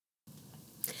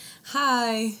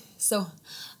Hi. So,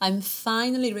 I'm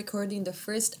finally recording the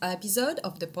first episode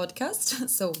of the podcast.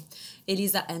 So,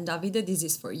 Elisa and Davide, this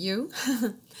is for you.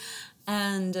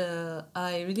 And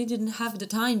I really didn't have the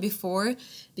time before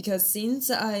because since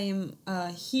I'm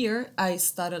here, I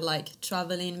started like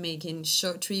traveling, making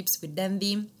short trips with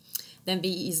Denvi.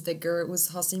 Denvi is the girl who's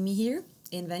hosting me here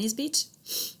in Venice Beach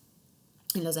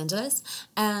in Los Angeles,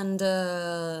 and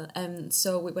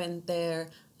so we went there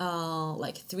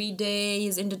like 3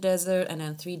 days in the desert, and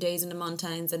then 3 days in the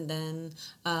mountains, and then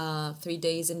 3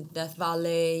 days in Death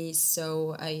Valley.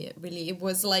 So I really it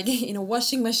was like in a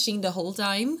washing machine the whole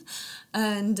time,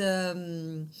 and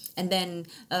then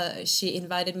she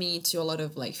invited me to a lot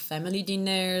of like family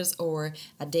dinners or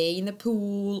a day in the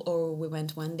pool, or we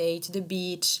went one day to the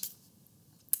beach.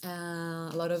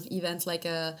 A lot of events like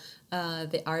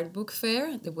the art book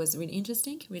fair that was really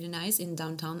interesting, really nice in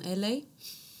downtown LA.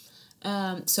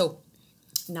 So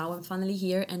now I'm finally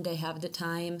here and I have the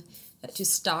time to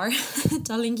start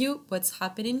telling you what's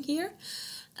happening here.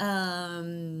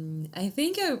 I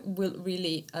think I will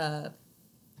really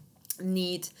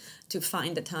need to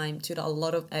find the time to do a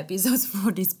lot of episodes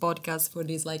for this podcast, for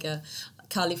this like a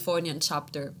Californian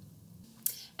chapter.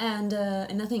 And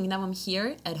I think now I'm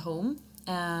here at home,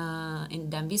 in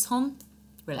Denvi's home,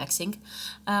 relaxing.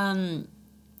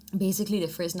 Basically, the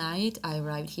first night I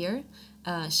arrived here,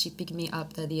 she picked me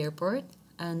up at the airport,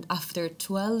 and after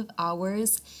 12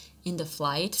 hours in the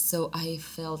flight, so I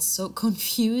felt so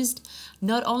confused,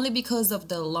 not only because of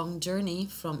the long journey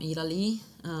from Italy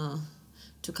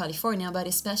to California, but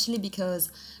especially because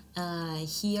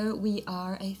here we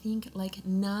are, I think, like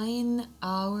 9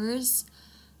 hours.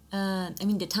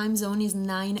 The time zone is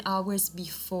 9 hours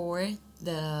before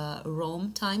the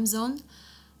Rome time zone.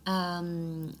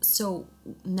 So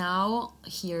now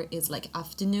here is like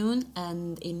afternoon,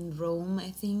 and in Rome, I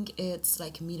think it's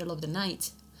like middle of the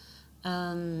night.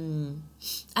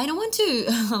 I don't want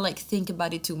to like think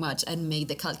about it too much and make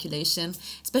the calculation.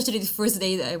 Especially the first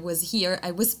day that I was here, I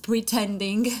was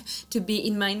pretending to be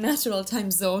in my natural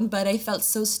time zone, but I felt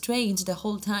so strange the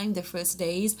whole time. The first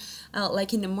days,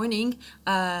 like in the morning,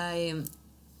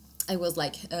 I was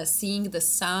like seeing the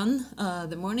sun,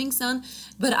 the morning sun,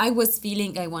 but I was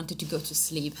feeling I wanted to go to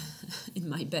sleep in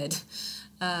my bed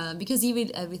because even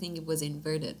everything was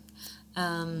inverted.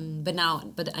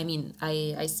 But I mean,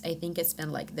 I think I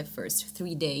spent like the first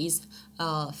 3 days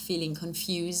feeling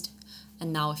confused,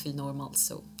 and now I feel normal.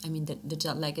 So, I mean, the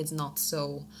jet lag is not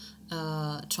so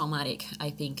traumatic, I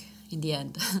think, in the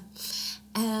end.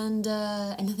 And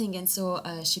I think, and so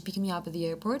she picked me up at the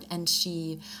airport, and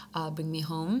she bring me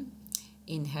home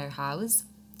in her house.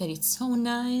 That it's so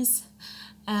nice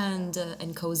and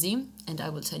cozy, and I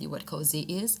will tell you what cozy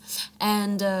is,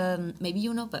 and maybe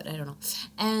you know, but I don't know.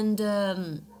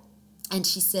 And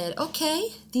she said,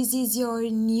 okay, this is your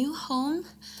new home,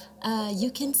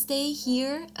 you can stay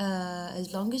here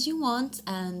as long as you want,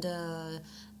 and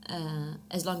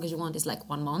as long as you want is like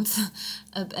 1 month.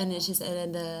 And then she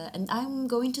said, and I'm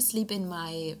going to sleep in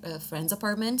my friend's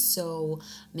apartment, so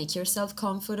make yourself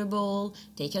comfortable,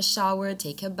 take a shower,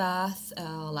 take a bath,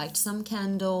 light some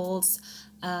candles,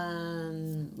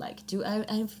 like do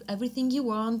everything you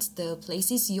want, the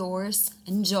place is yours,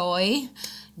 enjoy,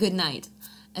 good night.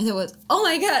 And it was, oh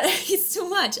my god, it's too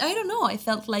much. I don't know, I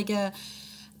felt like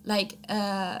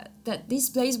that this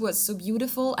place was so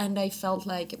beautiful, and I felt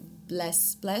like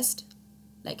blessed,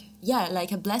 like, yeah,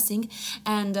 like a blessing.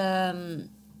 And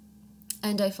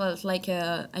I felt like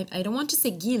I don't want to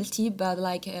say guilty, but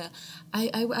like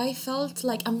I felt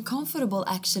like uncomfortable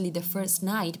actually the first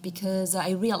night, because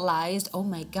I realized, oh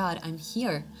my god, I'm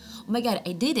here, oh my god,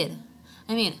 I did it.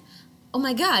 I mean, oh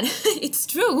my god, it's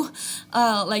true.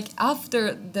 Like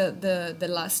after the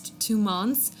last 2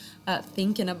 months,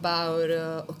 thinking about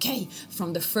okay,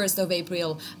 from the 1st of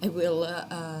April I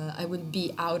will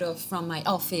be out of from my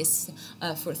office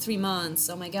for 3 months.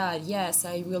 Oh my god, yes,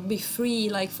 I will be free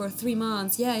like for 3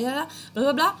 months. Yeah, blah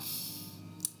blah blah.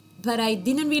 But I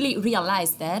didn't really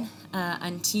realize that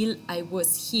until I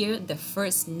was here the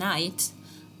first night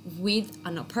with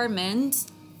an apartment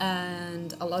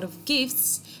and a lot of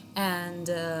gifts and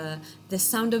the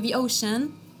sound of the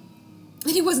ocean.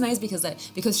 And it was nice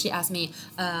because she asked me,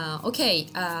 okay,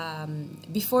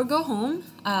 before go home,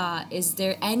 is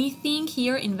there anything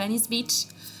here in Venice Beach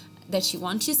that you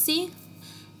want to see?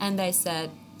 And I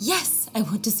said, yes, I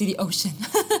want to see the ocean.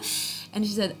 And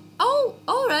she said, oh,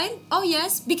 all right, oh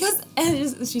yes, because,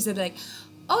 and she said like,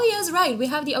 oh yes, right, we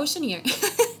have the ocean here.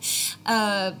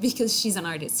 Because she's an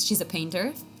artist, she's a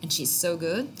painter, and she's so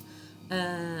good.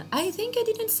 I think I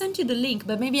didn't send you the link,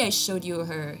 but maybe I showed you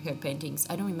her paintings.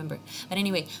 I don't remember. But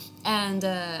anyway,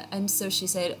 and so she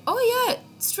said, "Oh yeah,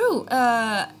 it's true.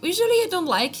 Usually I don't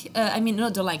like. I mean,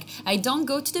 not don't like. I don't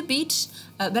go to the beach,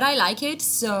 but I like it.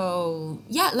 So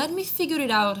yeah, let me figure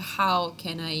it out. How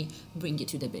can I bring you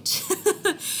to the beach?"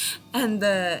 And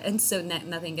so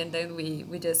nothing. And then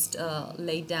we just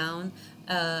lay down.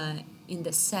 In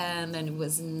the sand, and it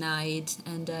was night,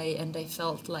 and I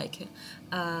felt like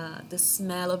the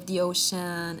smell of the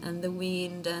ocean and the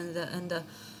wind and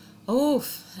oh,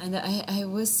 and I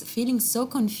was feeling so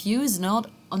confused, not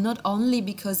only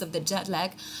because of the jet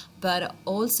lag, but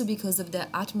also because of the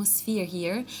atmosphere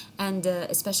here, and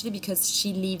especially because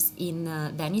she lives in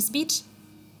Venice Beach.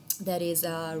 That is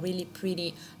a really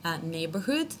pretty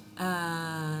neighborhood.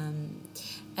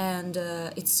 And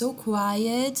it's so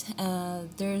quiet.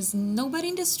 There's nobody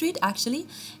in the street actually,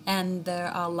 and there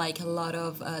are like a lot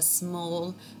of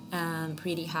small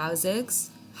pretty houses,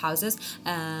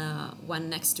 one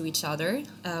next to each other,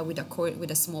 with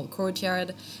a small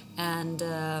courtyard, and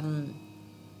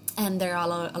there are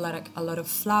a lot of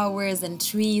flowers and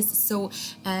trees. So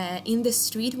in the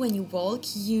street, when you walk,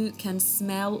 you can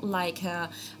smell like a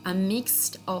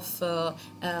mix of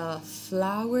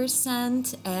flower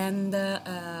scent and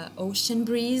ocean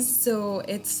breeze. So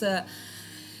it's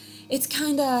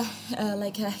kind of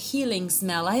like a healing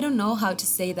smell. I don't know how to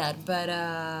say that, but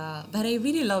I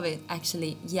really love it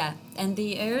actually. Yeah, and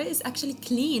the air is actually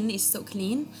clean. It's so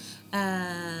clean,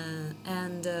 and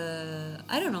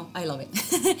I don't know. I love it.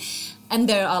 And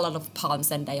there are a lot of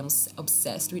palms, and I am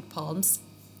obsessed with palms.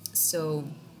 So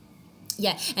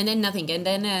yeah, and then nothing, and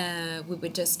then we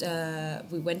would just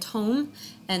we went home,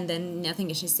 and then nothing,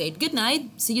 and she said good night,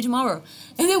 see you tomorrow.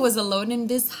 And I was alone in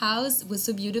this house. It was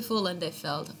so beautiful, and I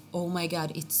felt, oh my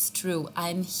god, it's true,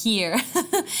 I'm here.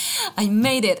 I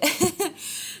made it.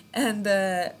 And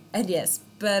yes,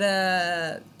 but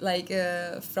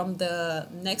from the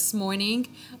next morning,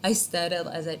 I started,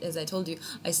 as I told you,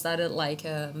 I started like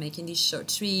making these short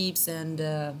trips, and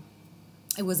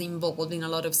I was involved in a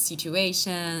lot of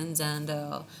situations, and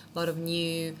a lot of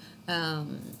new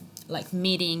like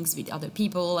meetings with other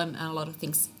people, and a lot of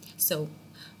things. So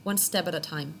one step at a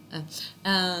time.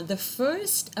 The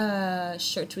first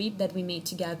short trip that we made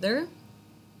together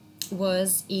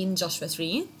was in Joshua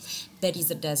Tree. That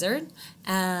is a desert.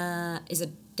 Is a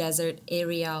desert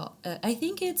area. I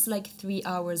think it's like 3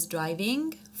 hours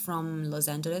driving from Los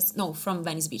Angeles. No, from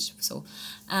Venice Beach. So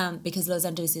because Los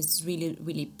Angeles is really,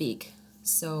 really big.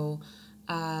 So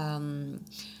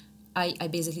I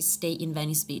basically stay in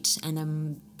Venice Beach, and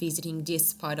I'm visiting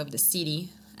this part of the city,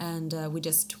 and we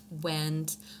just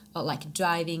went like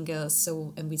driving,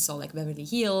 and we saw like Beverly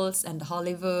Hills and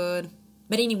Hollywood.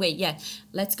 But anyway, yeah,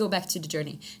 let's go back to the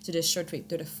journey, to the short trip,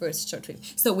 to the first short trip.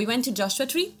 So we went to Joshua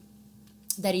Tree.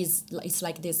 That is, it's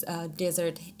like this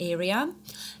desert area,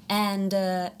 and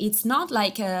it's not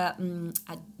like a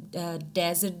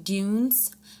desert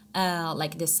dunes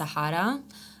like the Sahara,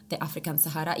 the African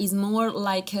Sahara. Is more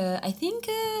like I think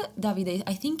Davide,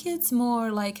 I think it's more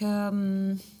like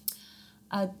a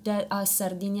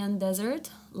Sardinian desert.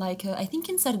 Like I think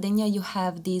in Sardinia you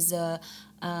have this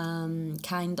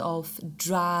kind of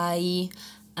dry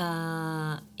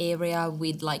area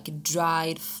with like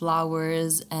dried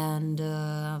flowers and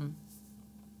a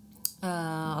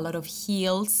lot of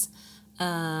hills,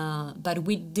 but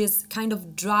with this kind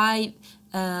of dry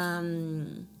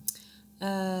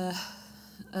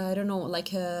I don't know,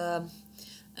 like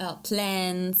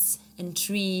plants and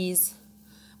trees.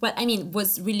 Well, I mean, it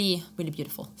was really, really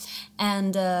beautiful.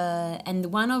 And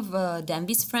one of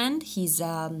Danby's friend, he's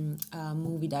a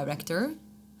movie director.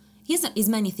 He's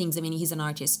many things. I mean, he's an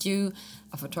artist too,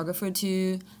 a photographer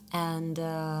too, and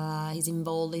he's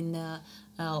involved in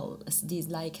these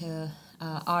like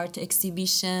art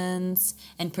exhibitions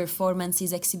and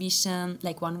performances exhibition,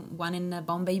 like one in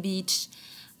Bombay Beach.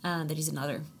 There is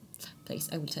another place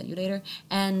I will tell you later,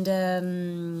 and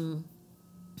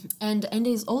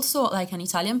he's also like an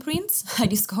Italian prince. I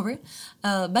discovered,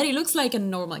 but he looks like a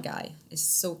normal guy. It's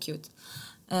so cute.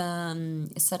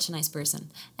 Is such a nice person,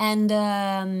 and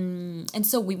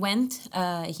so we went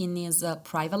in his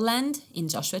private land in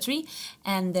Joshua Tree,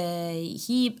 and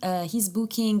he's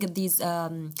booking these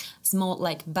small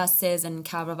like buses and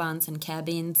caravans and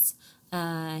cabins.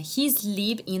 He's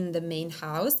live in the main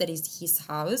house, that is his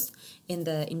house in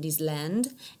this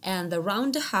land, and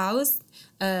around the house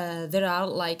there are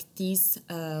like these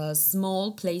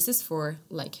small places for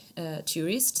like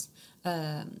tourists.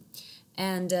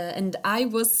 And I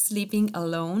was sleeping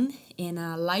alone in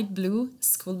a light blue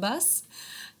school bus,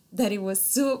 that it was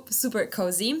super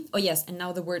cozy. Oh yes, and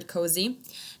now the word cozy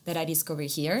that I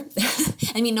discovered here.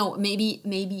 I mean, no, maybe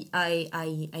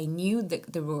I knew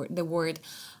the word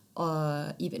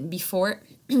even before,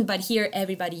 but here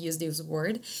everybody used this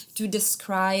word to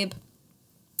describe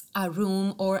a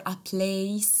room or a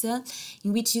place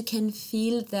in which you can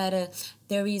feel that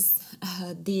there is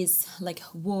this like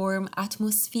warm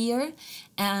atmosphere,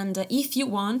 and if you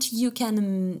want you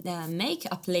can make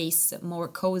a place more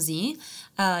cozy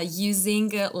using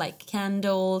like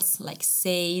candles, like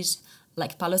sage,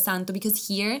 like palo santo, because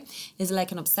here is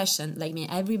like an obsession. Like me,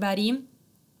 everybody,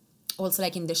 also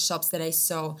like in the shops that I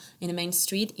saw in the main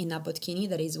street in Nabotkini,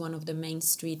 that is one of the main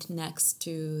street next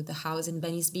to the house in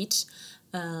Venice Beach,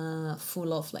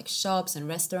 full of like shops and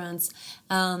restaurants.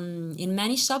 In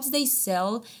many shops they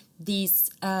sell these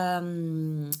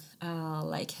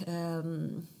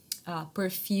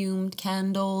perfumed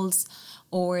candles,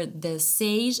 or the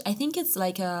sage. I think it's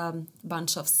like a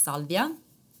bunch of salvia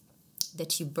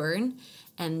that you burn,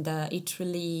 and it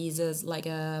releases like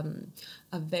a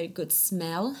very good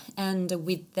smell. And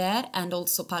with that, and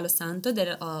also palo santo,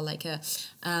 that are like a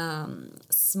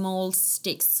small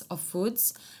sticks of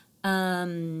woods,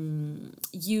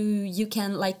 you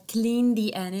can like clean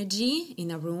the energy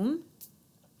in a room.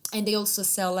 And they also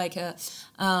sell like a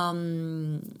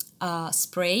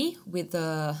spray with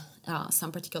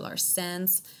some particular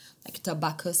scents, like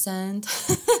tobacco scent.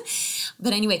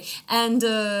 But anyway, and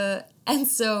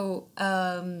so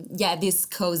yeah, this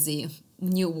cozy,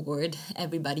 new word,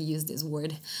 everybody use this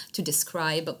word to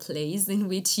describe a place in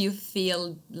which you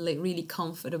feel like really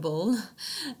comfortable.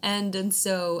 And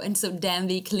so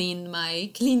Danby cleaned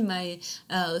my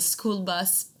school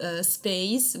bus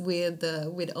space with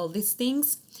all these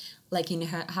things. Like in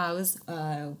her house,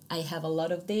 I have a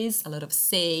lot of this, a lot of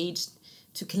sage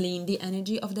to clean the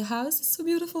energy of the house. It's so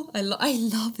beautiful. I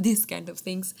love these kind of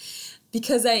things,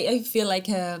 because I feel like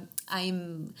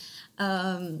I'm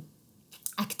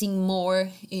acting more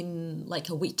in like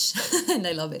a witch, and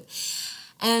I love it.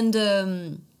 And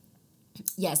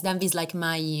yes, Danby is like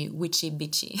my witchy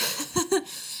bitchy.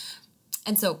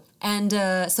 So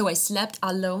I slept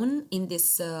alone in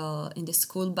this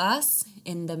school bus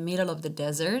in the middle of the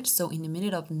desert, so in the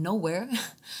middle of nowhere,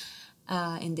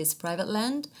 in this private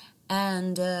land.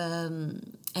 And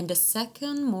the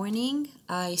second morning,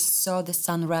 I saw the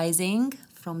sun rising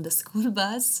from the school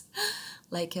bus,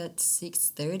 like at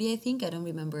 6:30, I think. I don't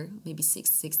remember, maybe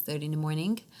 6:30 in the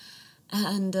morning,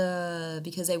 and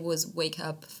because I was wake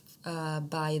up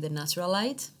by the natural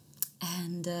light,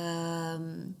 and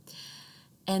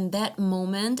that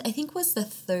moment, I think, was the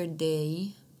third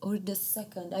day or the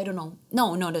second. I don't know.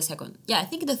 No, the second. Yeah, I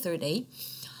think the third day,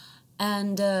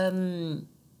 and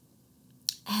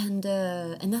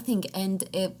nothing. And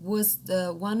it was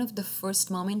one of the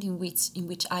first moment in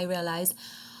which I realized,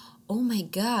 oh my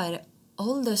God,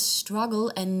 all the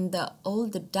struggle and all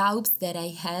the doubts that I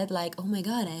had, like, oh my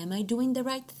God, am I doing the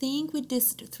right thing with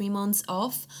this 3 months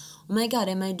off? Oh my God,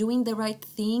 am I doing the right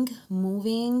thing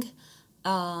moving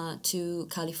to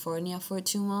California for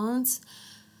 2 months?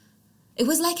 It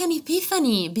was like an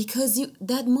epiphany, because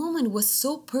that moment was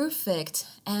so perfect,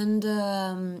 and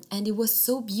it was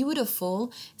so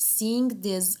beautiful seeing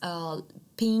this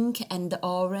pink and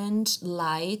orange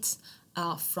light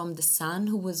from the sun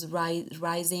who was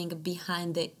rising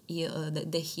behind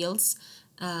the hills,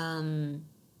 and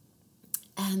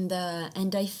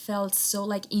I felt so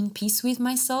like in peace with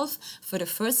myself for the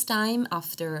first time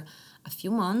after a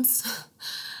few months.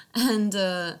 And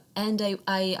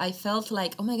I felt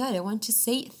like, oh my God, I want to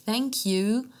say thank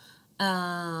you,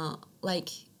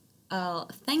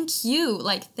 thank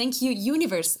you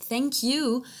universe, thank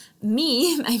you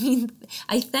me. I mean,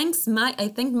 I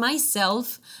thank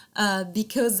myself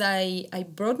because I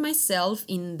brought myself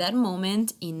in that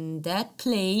moment, in that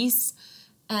place,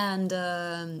 and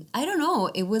I don't know,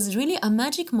 it was really a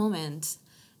magic moment.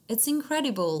 It's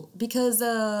incredible, because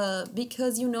it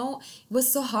was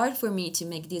so hard for me to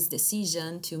make this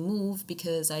decision to move,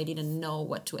 because I didn't know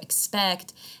what to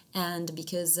expect, and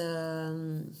because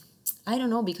I don't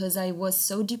know, because I was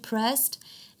so depressed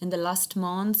in the last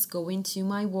months going to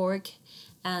my work,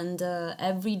 and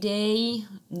every day,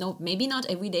 no, maybe not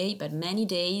every day, but many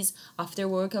days after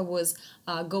work, I was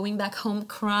going back home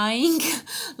crying,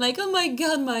 like, oh my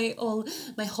God, my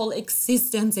whole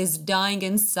existence is dying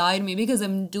inside me, because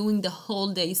I'm doing the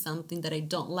whole day something that I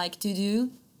don't like to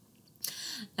do.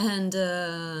 And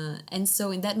so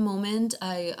in that moment,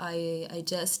 I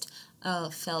just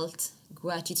felt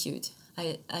gratitude.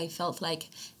 I felt like,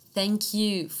 thank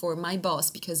you for my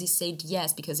boss because he said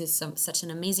yes, because he's such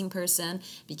an amazing person,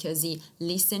 because he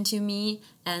listened to me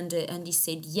and he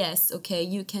said yes, okay,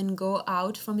 you can go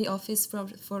out from the office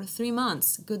for 3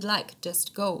 months. Good luck,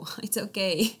 just go. It's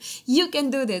okay. You can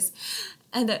do this.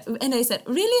 And I said,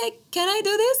 really, can I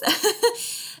do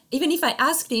this? Even if I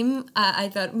asked him, I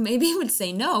thought maybe he would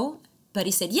say no, but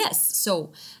he said yes.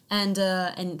 So, and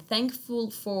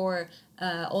thankful for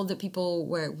all the people who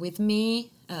were with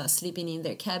me, sleeping in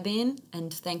their cabin,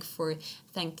 and thank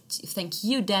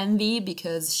you, Danby,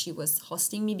 because she was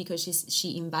hosting me, because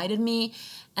she invited me,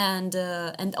 and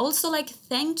also like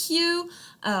thank you,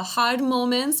 hard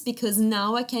moments, because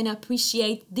now I can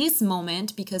appreciate this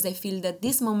moment, because I feel that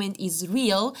this moment is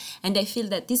real, and I feel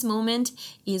that this moment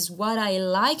is what I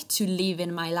like to live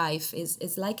in my life.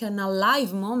 Is like an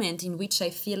alive moment in which I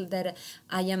feel that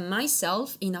I am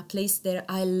myself in a place that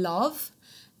I love,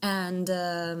 and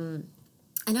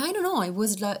I don't know, it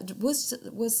was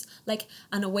like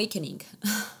an awakening.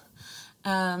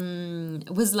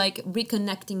 Was like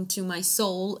reconnecting to my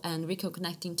soul and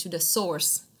reconnecting to the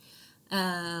source.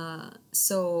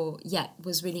 So yeah, it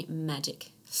was really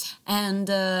magic. And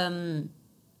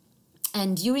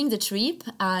during the trip,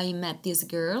 I met this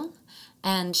girl,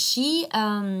 and she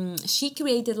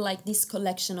created like this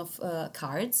collection of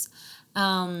cards.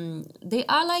 They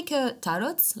are like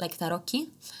tarots, like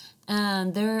tarocchi,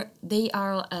 and they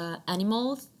are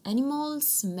animals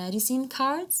medicine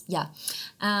cards. Yeah,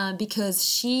 because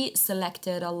she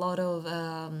selected a lot of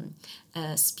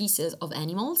species of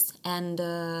animals, and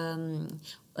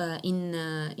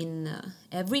in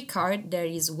every card there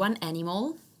is one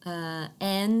animal,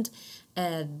 and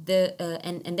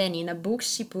then in a book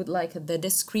she put like the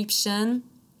description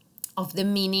of the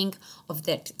meaning of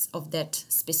that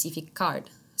specific card.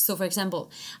 So for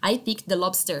example, I picked the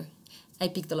lobster.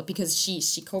 Because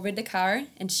she covered the card,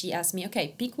 and she asked me,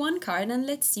 okay, pick one card and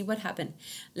let's see what happened.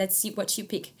 Let's see what you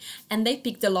pick. And they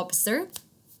picked the lobster.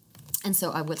 And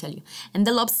so I will tell you. And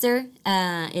the lobster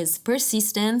is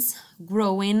persistence,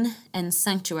 growing, and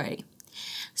sanctuary.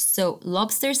 So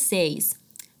lobster says,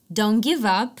 don't give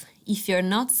up if you're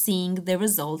not seeing the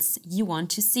results you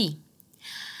want to see.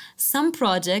 Some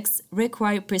projects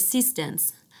require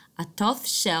persistence, a tough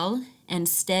shell, and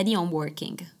steady on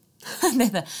working.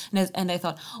 And I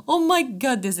thought, oh my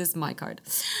God, this is my card.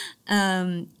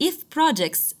 If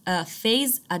projects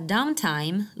face a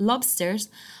downtime, lobsters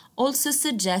also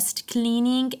suggest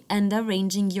cleaning and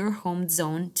arranging your home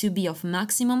zone to be of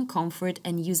maximum comfort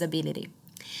and usability.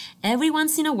 Every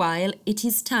once in a while, it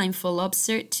is time for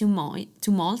lobster to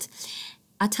molt,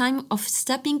 a time of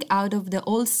stepping out of the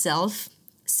old self,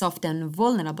 soft and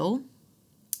vulnerable.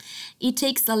 It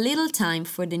takes a little time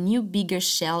for the new, bigger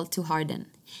shell to harden.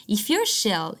 If your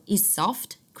shell is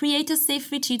soft, create a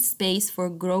safe retreat space for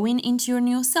growing into your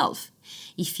new self.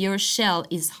 If your shell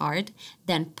is hard,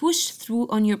 then push through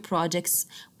on your projects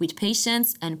with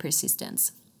patience and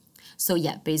persistence. So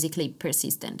yeah, basically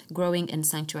persistent, growing, and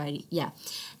sanctuary. Yeah,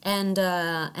 and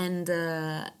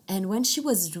when she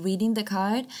was reading the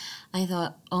card, I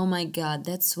thought, oh my God,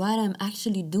 that's what I'm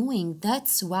actually doing.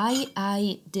 That's why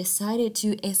I decided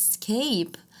to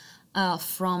escape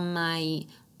from my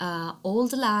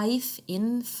old life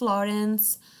in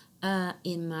Florence,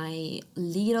 in my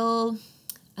little.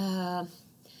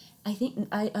 I think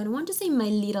I don't want to say my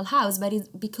little house, but it's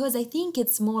because I think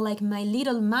it's more like my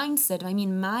little mindset. I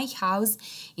mean, my house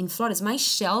in Florence, my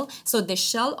shell. So the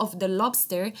shell of the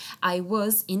lobster I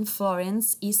was in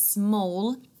Florence is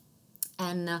small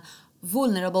and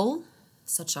vulnerable.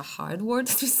 Such a hard word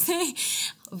to say,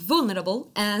 vulnerable,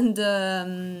 and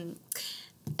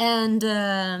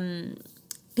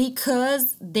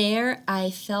because there I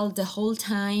felt the whole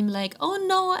time like, oh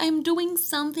no, I'm doing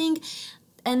something.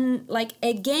 And like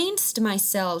against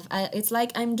myself. It's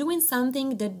like I'm doing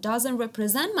something that doesn't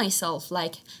represent myself,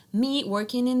 like me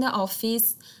working in the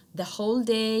office the whole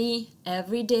day,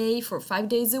 every day, for 5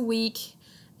 days a week,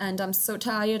 and I'm so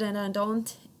tired and I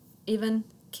don't even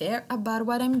care about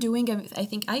what I'm doing. I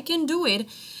think I can do it,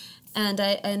 and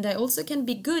I also can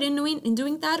be good in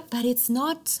doing that, but it's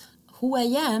not who I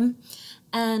am.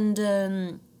 And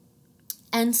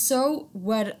so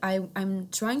what I'm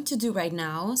trying to do right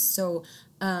now, so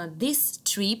this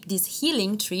trip, this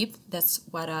healing trip, that's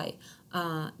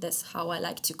how I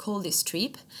like to call this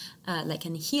trip, like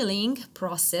a healing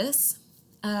process.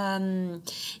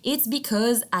 It's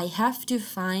because I have to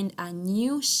find a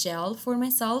new shell for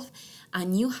myself, a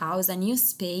new house, a new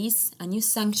space, a new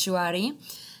sanctuary.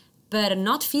 But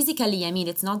not physically. I mean,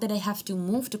 it's not that I have to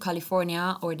move to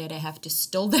California or that I have to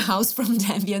steal the house from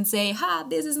Danby and say, ha,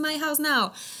 this is my house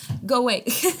now. Go away.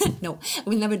 No, I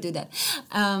will never do that.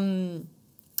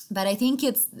 but I think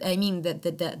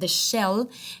the shell,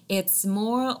 it's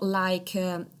more like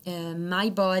my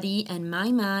body and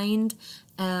my mind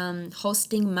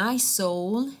hosting my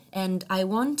soul, and I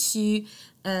want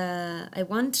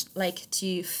like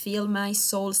to feel my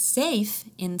soul safe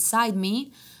inside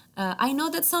me. I know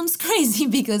that sounds crazy,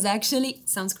 because actually it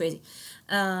sounds crazy.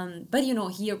 But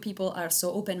here people are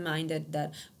so open-minded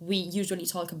that we usually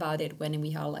talk about it when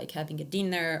we are like having a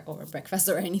dinner or breakfast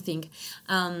or anything.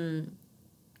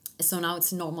 So now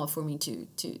it's normal for me to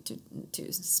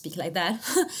speak like that.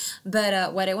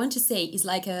 But what I want to say is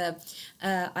like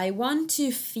I want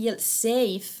to feel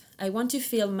safe. I want to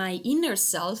feel my inner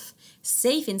self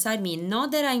safe inside me.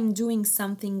 Not that I'm doing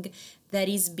something that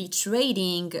is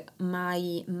betraying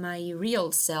my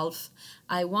real self.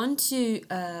 I want to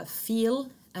feel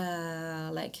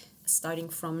like, starting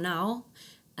from now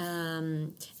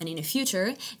and in the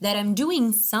future, that I'm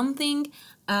doing something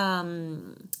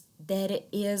that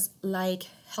is like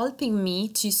helping me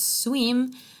to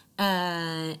swim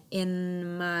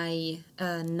in my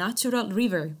natural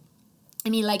river. I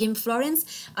mean, like in Florence,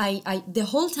 I the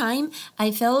whole time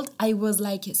I felt I was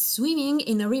like swimming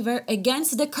in a river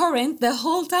against the current the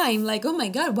whole time. Like, oh my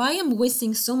God, why am I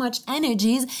wasting so much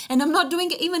energies, and I'm not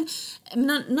doing even,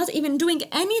 not even doing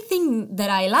anything that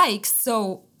I like.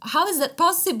 So how is that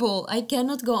possible? I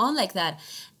cannot go on like that.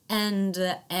 And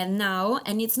now,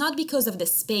 and it's not because of the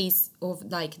space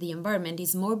of like the environment.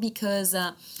 It's more because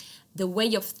the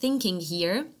way of thinking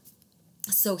here.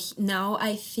 So now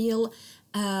I feel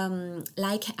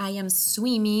like I am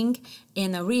swimming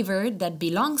in a river that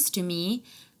belongs to me,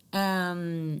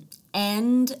 and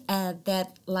that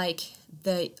like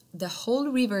the whole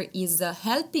river is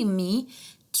helping me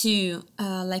to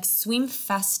like swim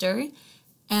faster,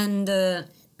 and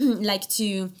like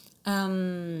to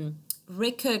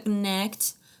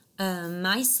reconnect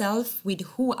myself with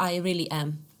who I really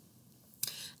am.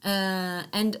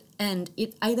 And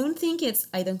it I don't think it's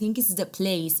the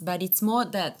place, but it's more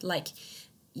that, like,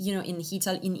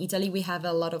 in Italy we have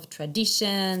a lot of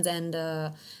traditions,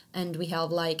 and we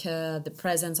have like the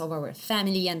presence of our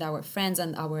family and our friends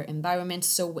and our environment.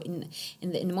 So in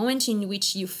the moment in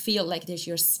which you feel like that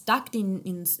you're stuck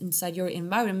inside your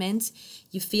environment,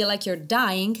 you feel like you're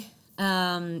dying.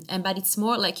 But it's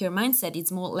more like your mindset.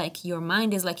 It's more like your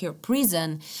mind is like your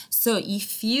prison. So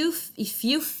if you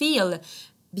feel,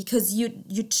 because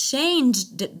you change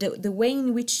the way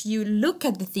in which you look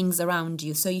at the things around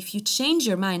you. So if you change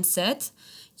your mindset,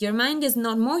 your mind is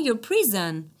not more your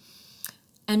prison.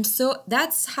 And so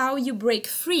that's how you break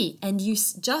free, and you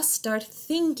just start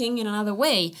thinking in another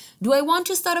way. Do I want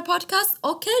to start a podcast?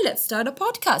 Okay, let's start a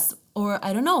podcast. Or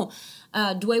I don't know.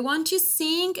 Do I want to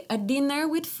sing at dinner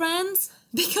with friends?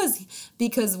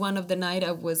 Because one of the night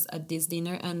I was at this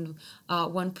dinner, and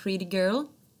one pretty girl,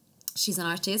 she's an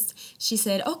artist, she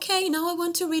said, okay, now I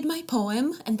want to read my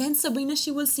poem, and then Sabrina,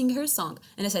 she will sing her song.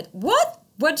 And I said, what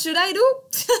should I do?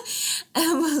 And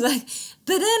I was like,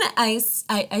 but then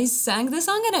I sang the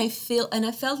song, and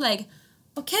I felt like,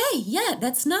 okay, yeah,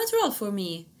 that's natural for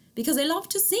me, because I love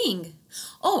to sing.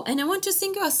 Oh, and I want to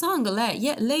sing you a song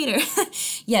later.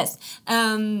 Yes.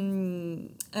 And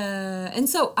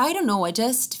so I don't know, I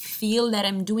just feel that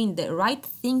I'm doing the right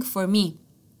thing for me.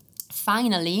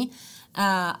 Finally,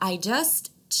 I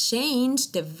just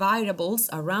changed the variables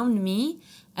around me,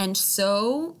 and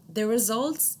so the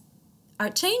results are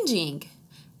changing,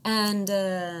 and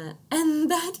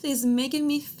that is making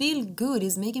me feel good,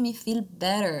 is making me feel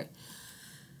better.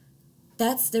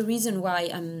 That's the reason why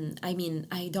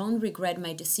I don't regret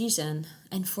my decision,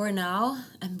 and for now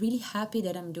I'm really happy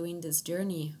that I'm doing this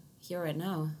journey here right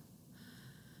now.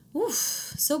 Oof,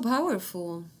 so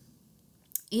powerful.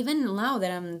 Even now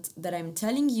that I'm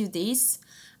telling you this,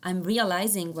 I'm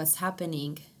realizing what's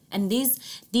happening. And this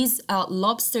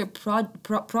lobster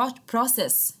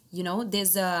process,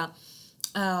 there's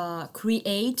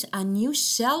create a new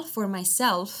shell for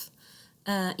myself,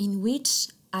 in which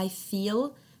I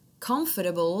feel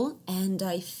comfortable, and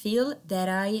I feel that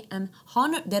I'm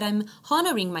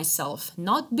honoring myself,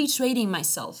 not betraying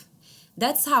myself.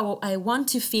 That's how I want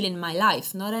to feel in my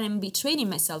life. Not that I'm betraying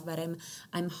myself, but I'm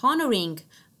honoring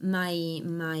my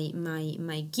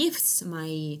gifts,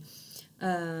 my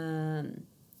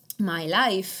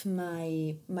life,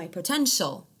 my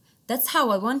potential. That's how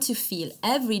I want to feel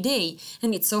every day,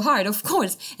 and it's so hard, of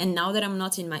course. And now that I'm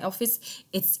not in my office,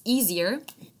 it's easier,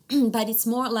 but it's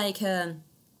more like a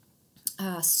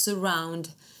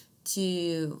surround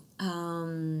to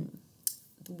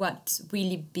what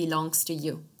really belongs to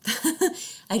you.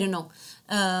 I don't know.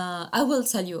 I will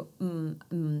tell you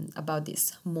about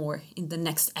this more in the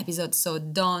next episode, so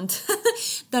don't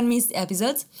don't miss the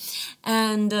episodes.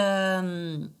 And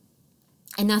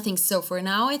nothing. So for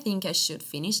now, I think I should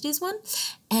finish this one.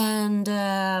 And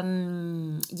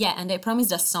yeah, and I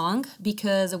promised a song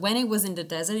because when I was in the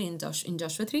desert in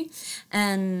Joshua Tree,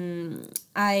 and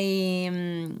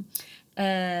I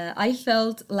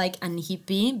felt like an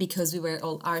hippie because we were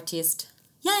all artists.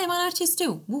 Yeah, I'm an artist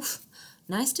too. Woof.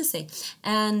 Nice to say.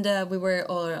 And we were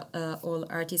all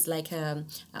artists, like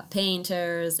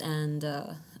painters and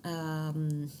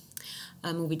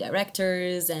movie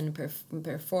directors and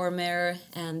performer.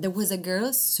 And there was a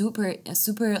girl super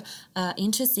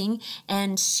interesting,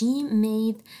 and she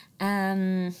made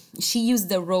she used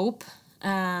the rope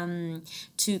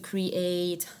to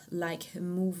create like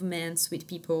movements with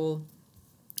people.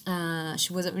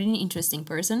 She was a really interesting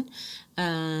person.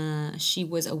 She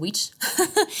was a witch,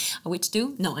 a witch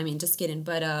too. No, I mean, just kidding.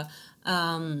 But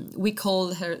we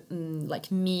called her,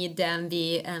 like me,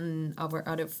 Danby, and our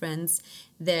other friends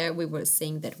there. We were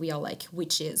saying that we are like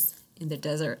witches in the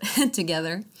desert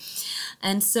together.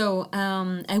 And so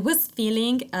I was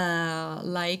feeling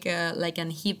like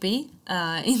an hippie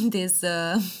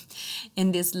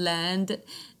in this land,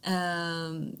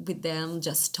 with them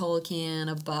just talking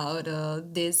about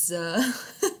these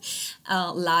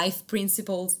life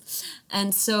principles.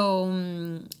 And so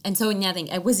nothing.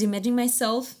 I was imagining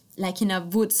myself like in a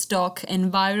Woodstock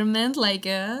environment, like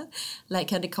at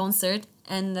the concert.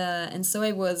 And so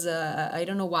I was, I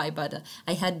don't know why, but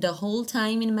I had the whole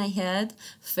time in my head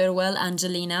Farewell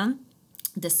Angelina,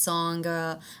 the song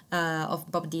of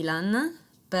Bob Dylan,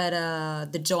 but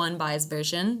the Joan Baez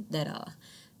version that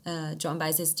Joan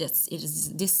Baez is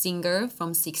this singer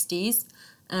from 60s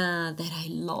that I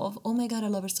love. Oh my God, I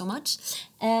love her so much.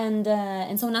 And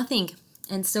so nothing.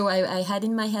 And so I had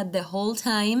in my head the whole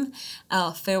time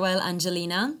Farewell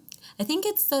Angelina. I think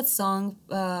it's that song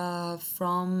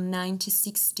from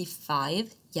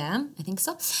 1965. Yeah, I think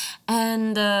so.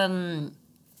 And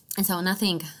so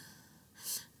nothing.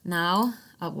 Now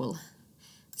I will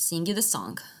sing you the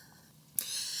song.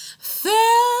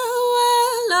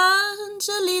 Farewell,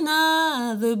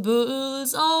 Angelina, the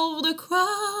bulls of the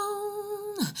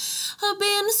crown have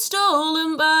been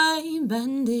stolen by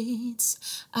bandits.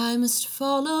 I must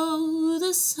follow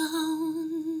the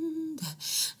sound.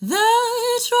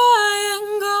 The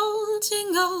triangle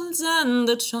tingles and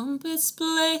the trumpets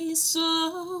play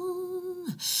slow.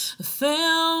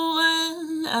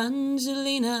 Farewell,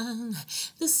 Angelina,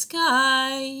 the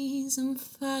sky's on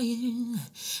fire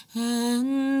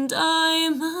and I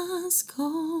must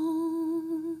go.